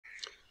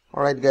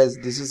Alright guys,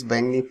 this is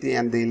Bank Nifty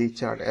and daily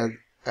chart.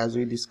 As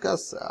we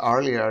discussed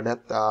earlier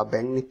that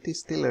Bank Nifty is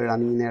still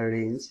running in a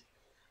range.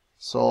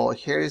 So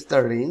here is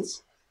the range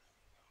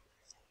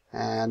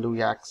and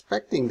we are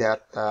expecting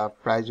that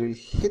price will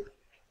hit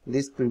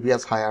this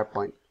previous higher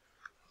point.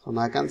 So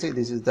now I can see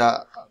this is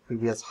the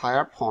previous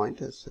higher point.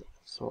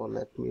 So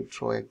let me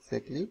draw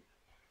exactly.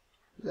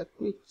 Let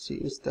me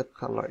change the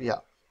color. Yeah.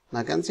 Now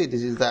you can see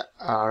this is the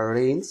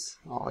range,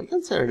 or you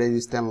can say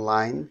resistance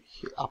line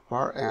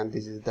upper, and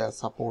this is the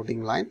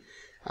supporting line,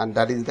 and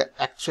that is the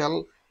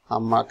actual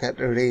market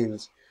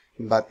range.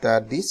 But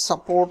this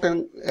support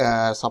and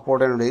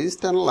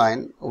resistance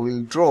line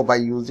will draw by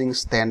using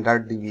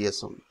standard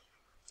deviation.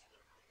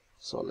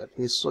 So let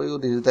me show you.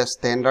 This is the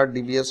standard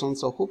deviation.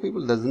 So who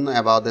people doesn't know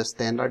about the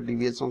standard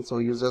deviation? So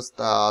you just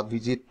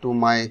visit to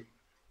my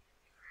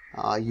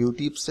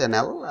YouTube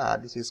channel.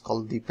 This is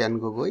called Deepan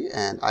Gogoi,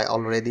 and I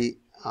already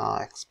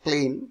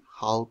explain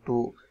how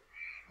to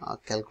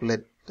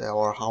calculate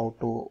or how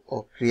to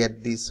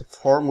create this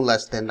formula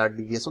standard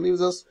deviation. You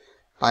just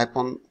type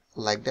on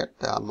like that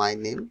my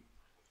name,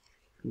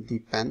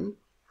 Deepan,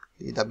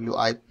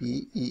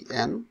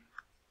 D-W-I-P-E-N,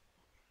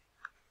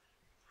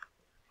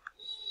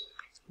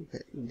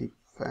 okay,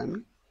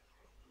 Deepan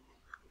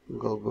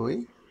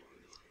Gogoi,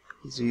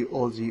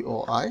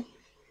 G-O-G-O-I.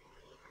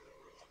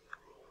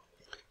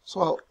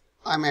 So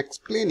I'm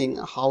explaining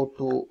how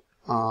to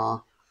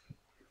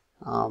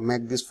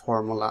make this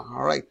formula.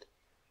 Alright,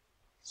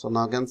 so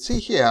now you can see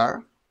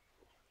here,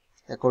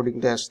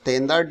 according to the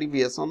standard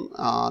deviation,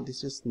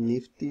 this is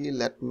Nifty.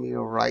 Let me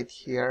write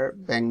here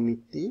Bank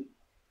Nifty.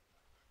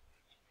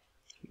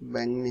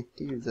 Bank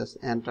Nifty, you just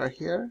enter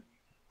here.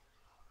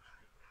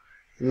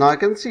 Now you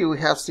can see we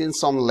have seen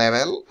some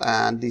level,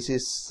 and this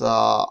is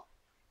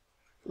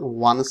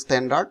one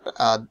standard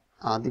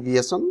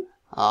deviation.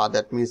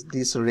 That means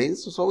this range.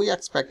 So we are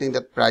expecting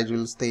that price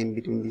will stay in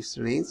between this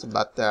range,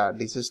 but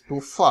this is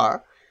too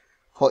far.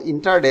 For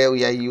intraday,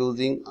 we are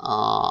using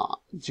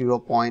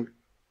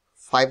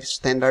 0.5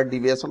 standard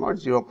deviation or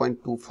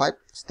 0.25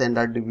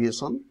 standard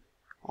deviation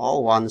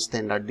or 1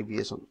 standard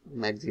deviation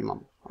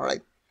maximum. All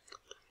right.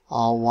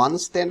 1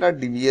 standard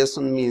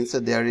deviation means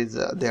that there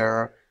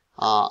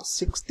are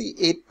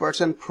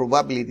 68%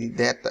 probability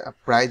that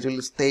price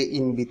will stay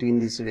in between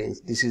this range.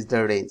 This is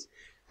the range.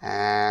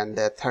 And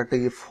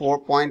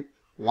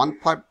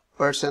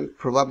 34.15%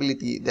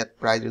 probability that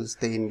price will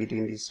stay in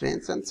between this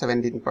range, and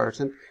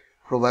 17%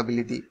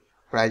 probability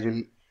price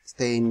will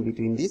stay in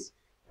between this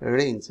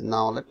range.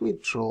 Now let me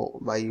draw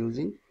by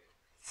using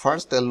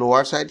first the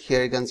lower side.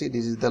 Here you can see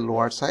this is the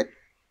lower side,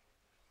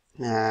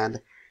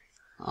 and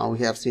we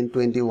have seen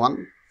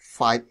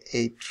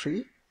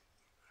 21,583.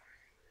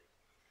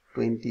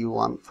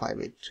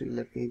 21,583.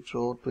 Let me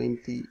draw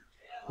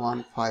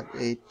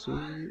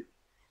 21,583.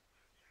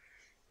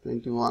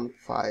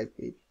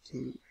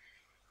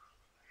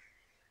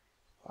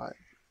 21,585,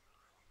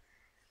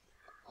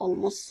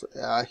 almost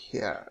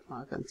here.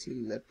 I can see.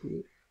 Let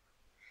me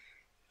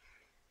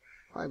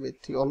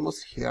 580,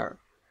 almost here.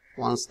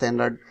 One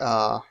standard,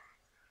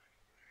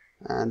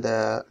 and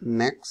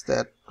next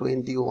that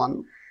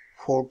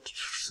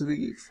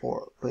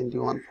 21,434.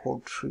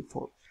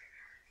 21,434.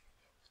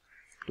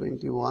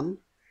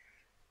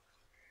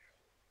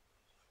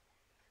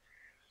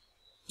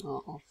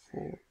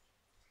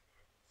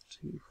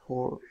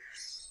 4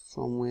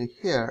 somewhere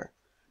here.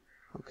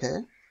 Okay,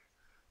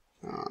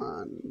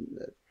 and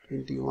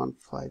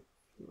 21,500.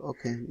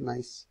 okay,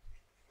 nice.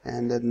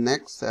 And the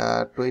next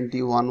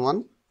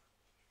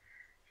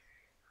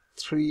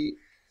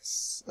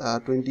 21,136.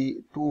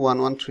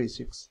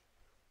 21136.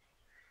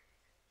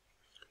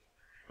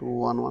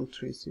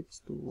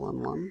 21136.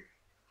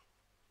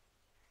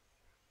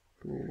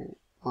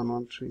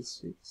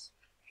 21136.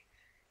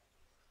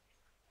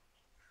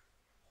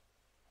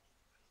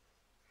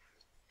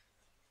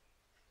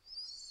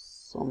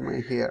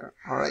 Somewhere here.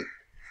 All right,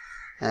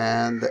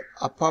 and the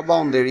upper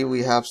boundary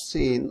we have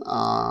seen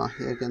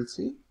here. You can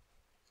see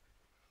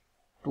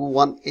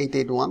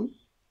 21881.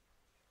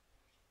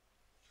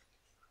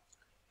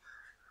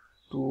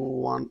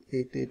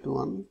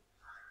 21881.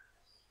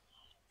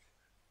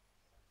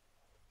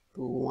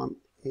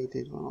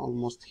 21881,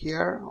 almost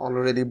here.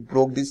 Already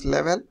broke this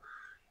level.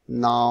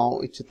 Now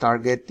it's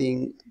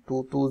targeting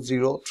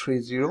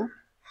 22030.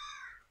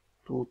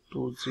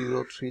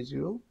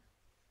 22030.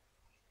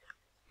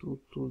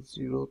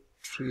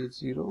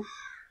 22030,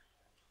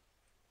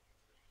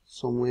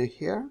 somewhere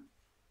here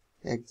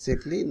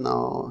exactly.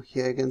 Now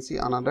here you can see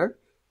another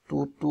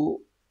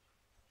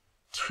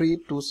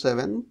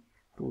 22327.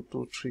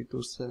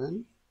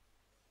 22327.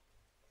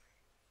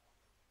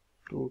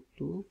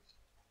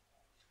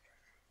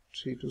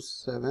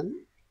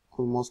 22327,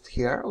 almost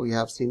here. We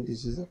have seen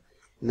this is the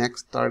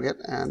next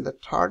target, and the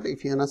third,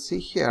 if you wanna see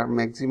here,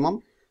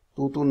 maximum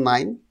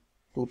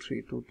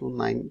 22923.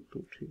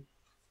 22923.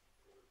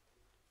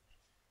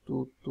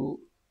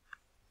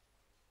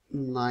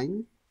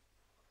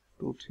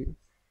 22923,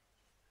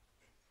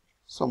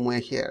 somewhere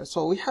here.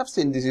 So we have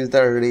seen this is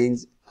the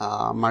range,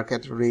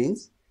 market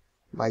range,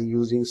 by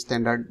using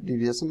standard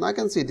deviation. Now I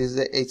can see this is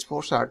a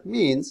H4 chart,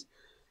 means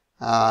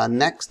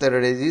next the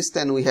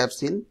resistance we have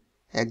seen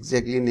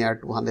exactly near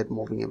 200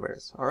 moving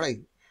average. All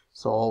right,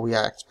 so we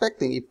are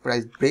expecting if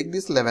price break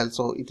this level,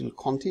 so it will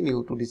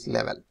continue to this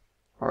level.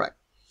 All right,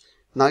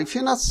 now if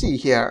you not see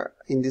here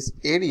in this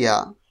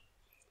area,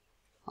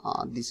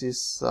 this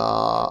is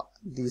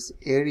this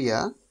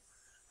area,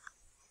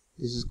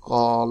 this is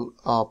called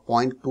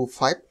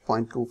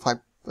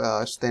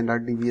 0.25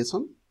 standard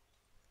deviation,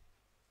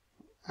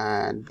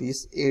 and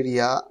this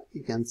area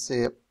you can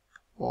say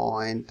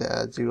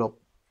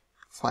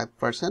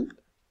 0.05%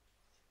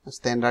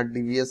 standard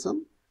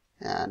deviation,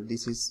 and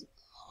this is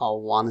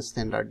one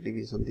standard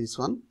deviation, this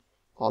one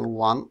called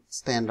one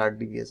standard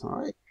deviation.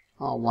 All right,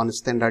 one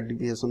standard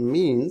deviation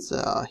means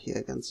here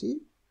you can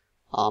see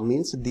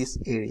means this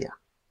area.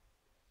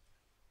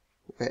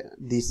 Okay,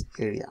 this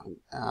area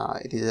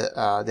it is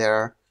there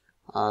are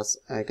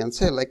I can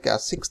say like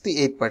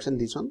 68%,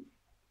 this one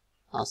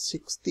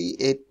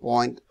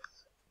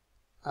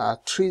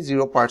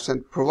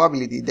 68.30%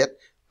 probability that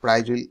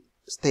price will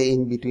stay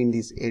in between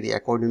this area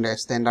according to a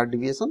standard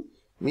deviation,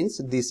 means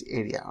this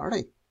area. All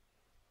right,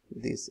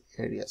 this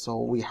area, so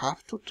we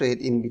have to trade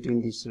in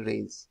between this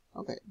range.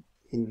 Okay,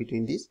 in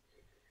between this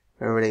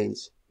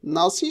range.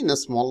 Now see in a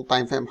small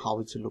time frame how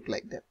it should look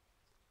like that.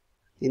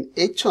 In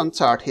H1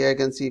 chart, here you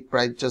can see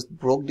price just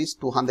broke this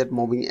 200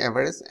 moving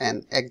average,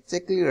 and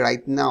exactly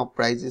right now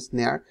price is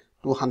near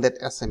 200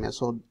 SMA.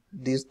 So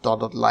this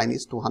dotted line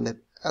is 200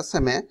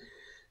 SMA.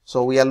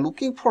 So we are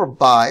looking for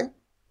buy,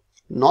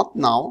 not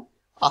now,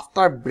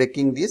 after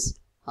breaking this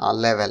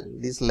level.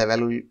 This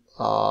level will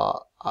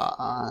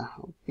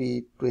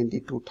be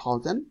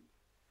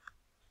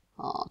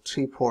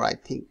 22,034, I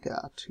think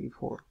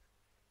 34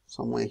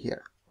 somewhere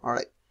here. All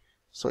right.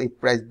 So if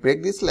price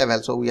break this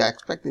level, so we are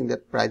expecting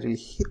that price will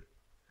hit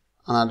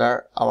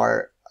another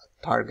our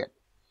target.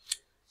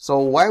 So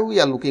why we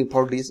are looking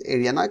for this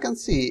area? Now I can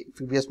see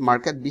previous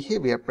market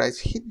behavior, price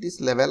hit this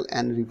level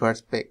and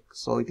reverse back.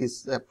 So it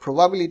is a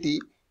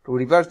probability to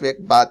reverse back,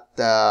 but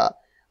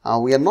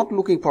we are not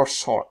looking for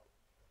short.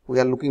 We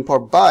are looking for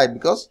buy,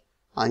 because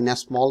in a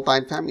small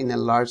time frame, in a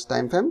large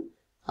time frame,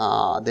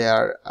 they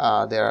are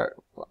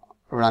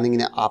running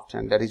in an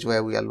uptrend. That is why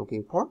we are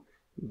looking for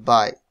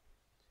buy.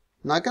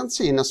 Now I can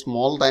see in a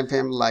small time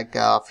frame like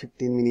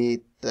 15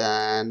 minute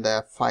and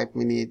 5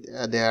 minute,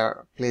 they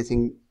are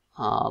placing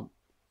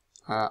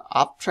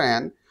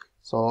uptrend.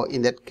 So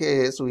in that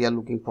case we are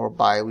looking for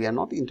buy. We are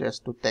not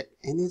interested to take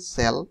any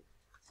sell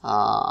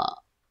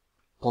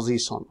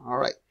position. All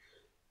right,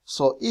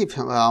 so if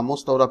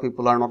most of the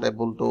people are not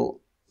able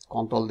to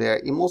control their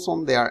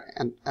emotion, they are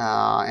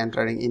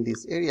entering in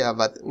this area,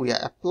 but we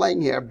are applying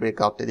here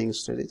breakout trading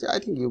strategy. I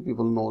think you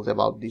people knows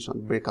about this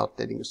one, breakout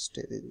trading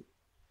strategy.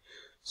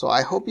 So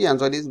I hope you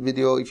enjoyed this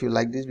video. If you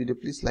like this video,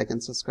 please like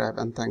and subscribe,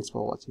 and thanks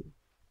for watching.